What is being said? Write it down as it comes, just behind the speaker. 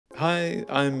Hi,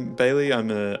 I'm Bailey.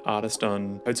 I'm an artist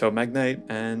on Hotel Magnate,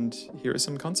 and here are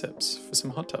some concepts for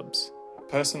some hot tubs.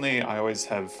 Personally, I always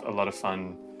have a lot of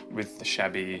fun with the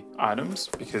shabby items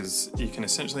because you can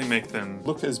essentially make them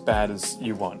look as bad as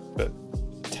you want, but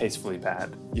tastefully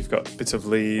bad. You've got bits of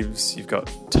leaves, you've got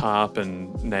tarp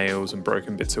and nails and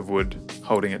broken bits of wood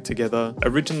holding it together.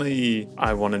 Originally,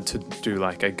 I wanted to do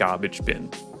like a garbage bin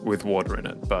with water in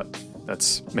it, but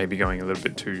that's maybe going a little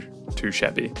bit too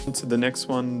shabby. And so the next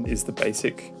one is the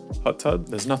basic hot tub.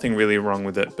 There's nothing really wrong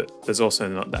with it, but there's also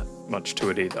not that much to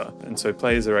it either. And so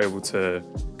players are able to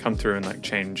come through and like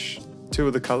change two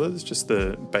of the colors, just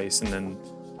the base and then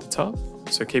the top.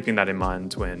 So keeping that in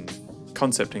mind when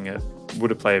concepting it,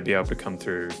 would a player be able to come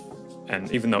through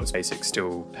and even though it's basic,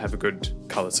 still have a good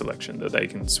color selection that they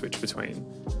can switch between.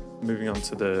 Moving on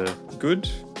to the good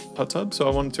hot tub. So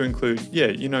I wanted to include,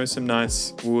 some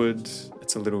nice wood.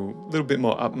 It's a little bit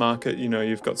more upmarket.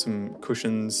 You've got some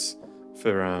cushions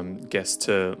for guests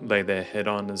to lay their head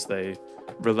on as they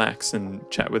relax and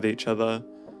chat with each other.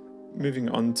 Moving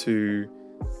on to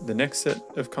the next set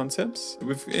of concepts.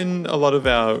 Within a lot of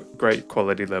our great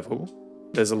quality level,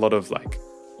 there's a lot of like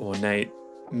ornate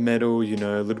metal,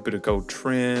 a little bit of gold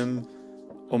trim,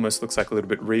 almost looks like a little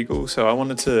bit regal. So I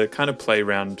wanted to kind of play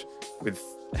around with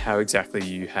how exactly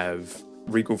you have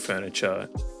regal furniture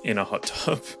in a hot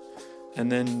tub. And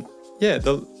then,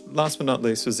 the last but not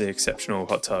least was the exceptional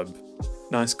hot tub.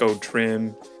 Nice gold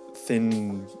trim,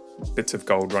 thin bits of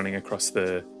gold running across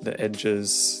the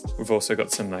edges. We've also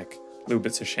got some like little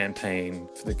bits of champagne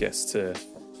for the guests to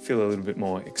feel a little bit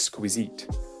more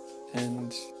exquisite.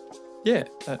 And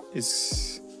that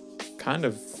is kind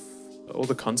of all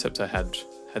the concepts I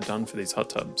had done for these hot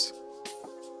tubs.